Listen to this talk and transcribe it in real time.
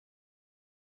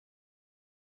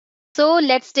So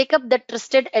let's take up the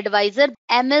trusted advisor.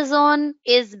 Amazon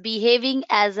is behaving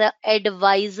as an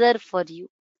advisor for you.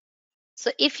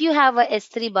 So if you have a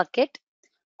S3 bucket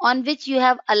on which you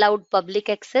have allowed public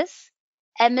access,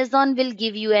 Amazon will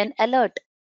give you an alert.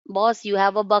 Boss, you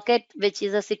have a bucket which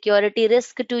is a security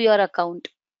risk to your account.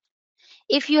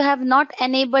 If you have not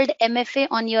enabled MFA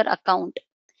on your account,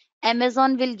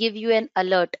 Amazon will give you an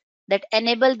alert that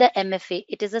enable the MFA.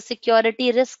 It is a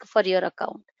security risk for your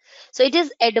account. So it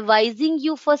is advising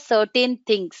you for certain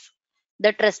things,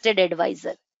 the trusted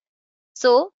advisor.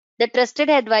 So the trusted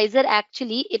advisor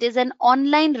actually it is an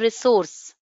online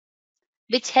resource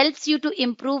which helps you to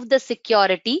improve the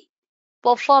security,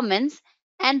 performance,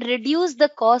 and reduce the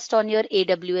cost on your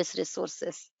AWS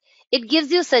resources. It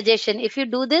gives you suggestion. If you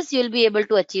do this, you'll be able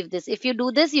to achieve this. If you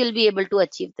do this, you'll be able to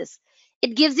achieve this.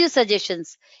 It gives you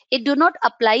suggestions. It do not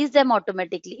applies them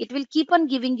automatically. It will keep on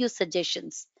giving you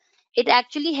suggestions. It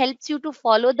actually helps you to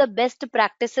follow the best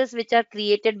practices which are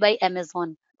created by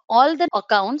Amazon. All the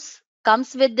accounts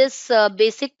comes with this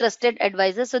basic trusted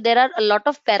advisor. So there are a lot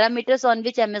of parameters on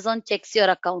which Amazon checks your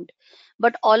account,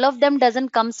 but all of them doesn't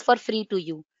comes for free to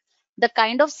you. The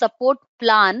kind of support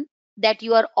plan that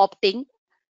you are opting,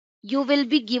 you will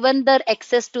be given the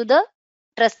access to the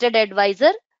trusted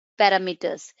advisor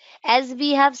parameters. As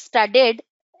we have studied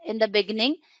in the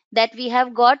beginning that we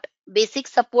have got basic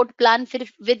support plan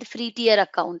with free tier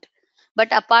account, but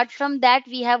apart from that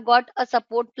we have got a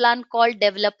support plan called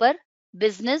developer,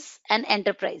 business and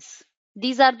enterprise.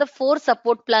 These are the four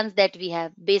support plans that we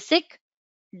have: basic,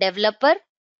 developer,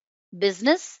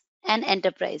 business and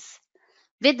enterprise.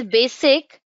 With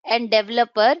basic and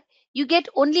developer, you get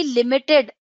only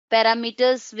limited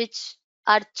parameters which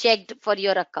are checked for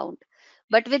your account.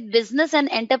 But with business and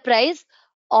enterprise,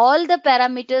 all the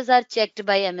parameters are checked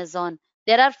by Amazon.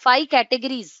 There are 5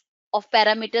 categories of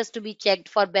parameters to be checked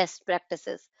for best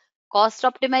practices: cost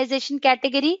optimization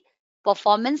category,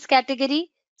 performance category,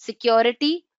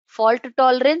 security, fault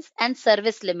tolerance, and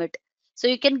service limit. So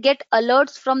you can get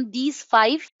alerts from these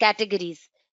 5 categories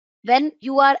when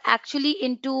you are actually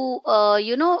into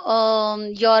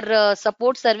your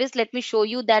support service. Let me show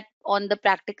you that on the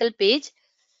practical page.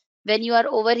 When you are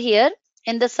over here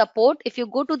in the support, if you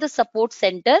go to the support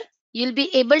center, you'll be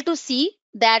able to see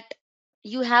that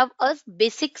you have a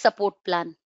basic support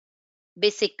plan.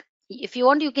 Basic, if you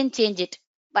want you can change it,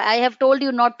 but I have told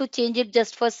you not to change it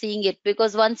just for seeing it,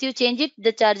 because once you change it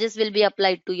the charges will be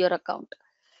applied to your account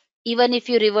even if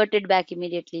you revert it back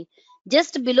immediately.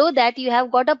 Just below that, you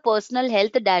have got a personal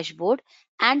health dashboard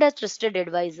and a trusted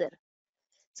advisor.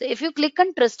 So if you click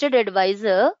on trusted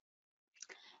advisor,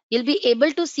 you'll be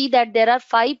able to see that there are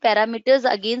 5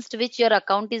 parameters against which your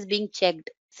account is being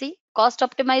checked. See, cost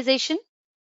optimization,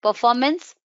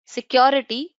 performance,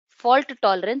 security, fault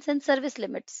tolerance, and service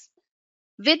limits.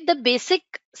 With the basic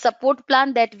support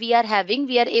plan that we are having,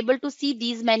 we are able to see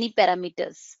these many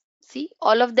parameters. See,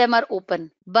 all of them are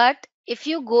open. But if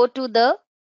you go to the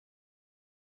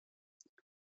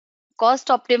cost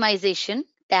optimization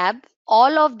tab,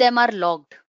 all of them are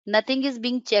logged. Nothing is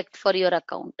being checked for your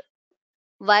account.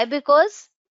 Why? Because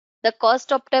the cost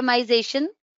optimization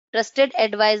trusted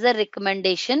advisor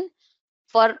recommendation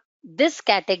for this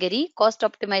category, cost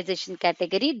optimization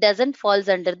category, doesn't falls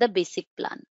under the basic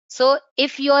plan. So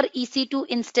if your EC2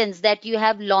 instance that you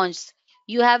have launched,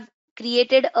 you have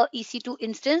created a EC2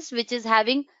 instance which is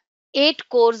having 8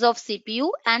 cores of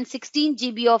CPU and 16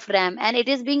 GB of RAM, and it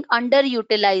is being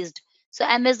underutilized. So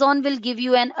Amazon will give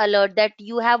you an alert that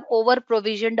you have over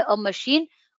provisioned a machine,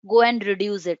 go and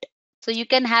reduce it. So you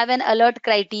can have an alert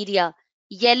criteria.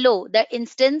 Yellow, the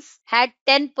instance had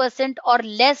 10% or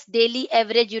less daily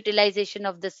average utilization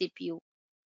of the CPU.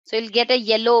 So you'll get a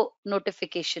yellow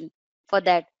notification for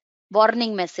that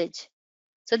warning message.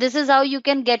 So this is how you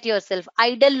can get yourself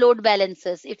idle load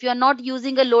balancers. If you're not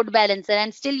using a load balancer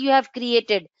and still you have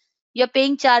created, you're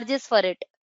paying charges for it.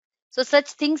 So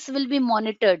such things will be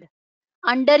monitored.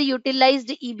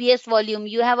 Underutilized EBS volume,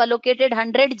 you have allocated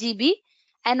 100 GB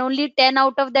and only 10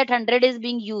 out of that 100 is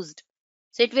being used.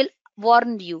 So it will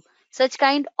warn you. Such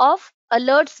kind of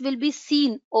alerts will be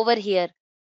seen over here.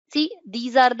 See,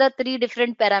 these are the 3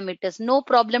 different parameters. No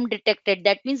problem detected.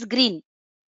 That means green.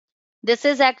 This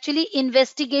is actually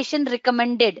investigation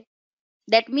recommended.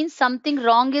 That means something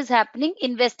wrong is happening.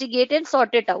 Investigate and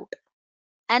sort it out.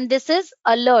 And this is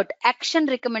alert, action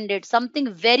recommended.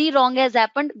 Something very wrong has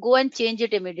happened. Go and change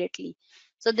it immediately.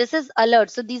 So this is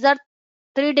alert. So these are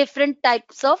 3 different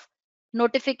types of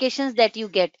notifications that you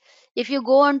get. If you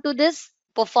go on to this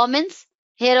performance,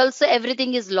 here also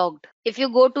everything is logged. If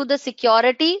you go to the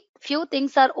security, few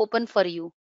things are open for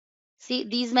you. See,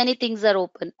 these many things are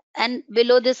open, and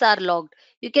below this are logged.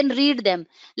 You can read them.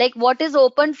 Like what is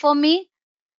open for me,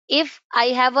 if I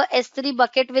have a S3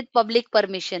 bucket with public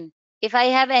permission. If I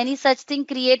have any such thing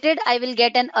created, I will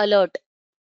get an alert.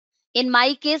 In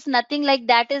my case, nothing like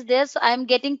that is there, so I am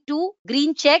getting two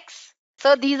green checks.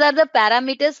 So these are the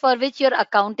parameters for which your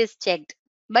account is checked.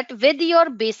 But with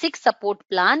your basic support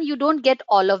plan, you don't get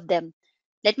all of them.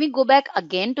 Let me go back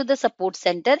again to the support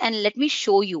center and let me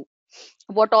show you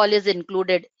what all is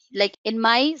included. Like in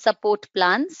my support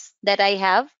plans that I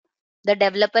have, the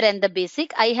developer and the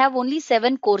basic, I have only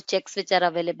 7 core checks which are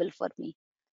available for me.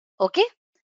 Okay.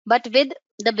 But with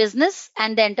the business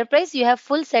and the enterprise, you have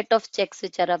full set of checks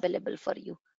which are available for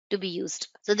you to be used.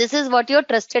 So this is what your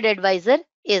trusted advisor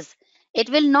is. It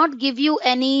will not give you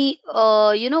any,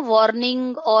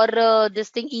 warning or this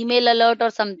thing, email alert or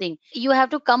something. You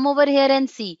have to come over here and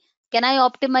see, can I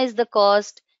optimize the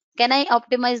cost? Can I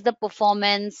optimize the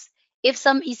performance? If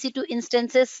some EC2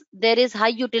 instances, there is high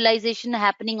utilization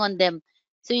happening on them.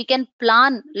 So you can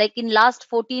plan, like in last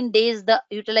 14 days, the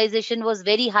utilization was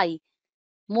very high,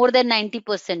 more than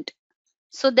 90%.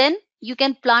 So then you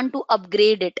can plan to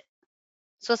upgrade it.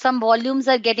 So some volumes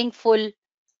are getting full.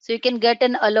 So you can get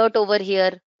an alert over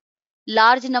here.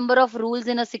 Large number of rules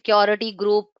in a security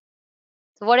group.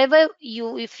 So whatever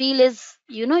you feel is,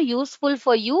 useful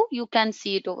for you, you can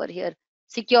see it over here.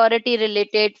 Security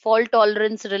related, fault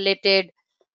tolerance related,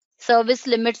 service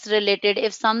limits related.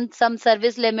 If some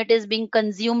service limit is being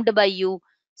consumed by you,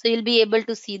 so you'll be able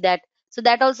to see that. So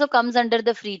that also comes under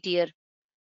the free tier,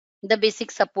 the basic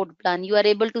support plan. You are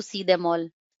able to see them all.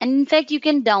 And in fact, you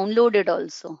can download it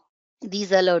also,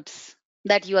 these alerts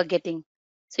that you are getting.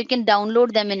 So you can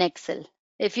download them in Excel.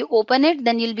 If you open it,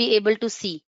 then you'll be able to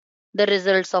see the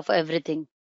results of everything.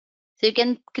 So you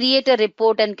can create a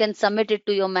report and can submit it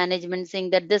to your management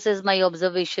saying that this is my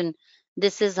observation.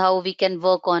 This is how we can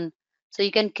work on. So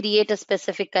you can create a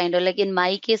specific kind of, like in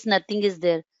my case, nothing is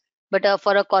there. But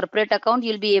for a corporate account,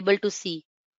 you'll be able to see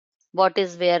what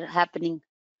is where happening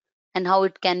and how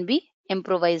it can be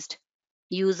improvised.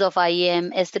 Use of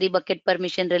IAM, S3 bucket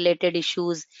permission related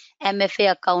issues,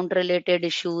 MFA account related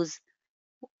issues,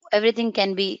 everything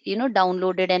can be,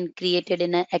 downloaded and created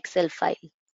in an Excel file.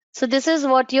 So this is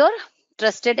what your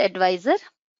trusted advisor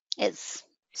is.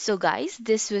 So, guys,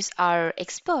 this was our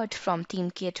expert from Team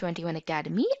K21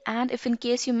 Academy. And if in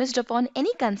case you missed upon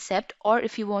any concept or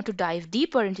if you want to dive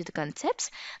deeper into the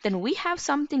concepts, then we have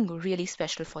something really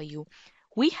special for you.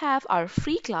 We have our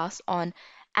free class on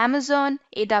Amazon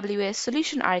AWS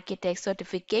Solution Architect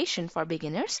Certification for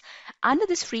Beginners. Under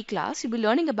this free class, you'll be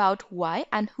learning about why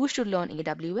and who should learn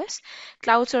AWS,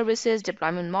 cloud services,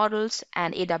 deployment models,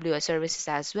 and AWS services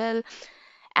as well.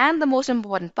 And the most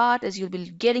important part is you'll be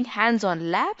getting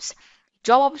hands-on labs,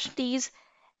 job opportunities,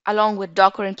 along with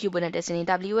Docker and Kubernetes in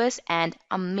AWS, and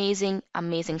amazing,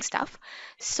 amazing stuff.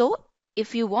 So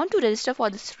if you want to register for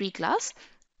this free class,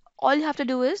 all you have to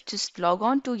do is just log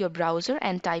on to your browser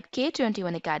and type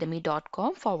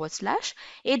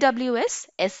k21academy.com/AWS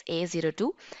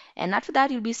SA02. And after that,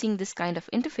 you'll be seeing this kind of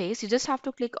interface. You just have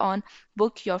to click on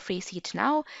book your free seat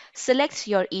now, select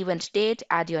your event date,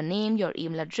 add your name, your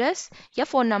email address, your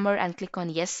phone number, and click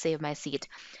on yes, save my seat.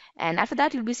 And after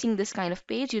that, you'll be seeing this kind of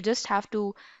page. You just have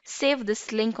to save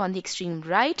this link on the extreme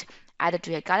right, add it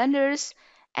to your calendars,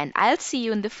 and I'll see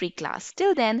you in the free class.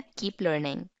 Till then, keep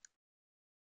learning.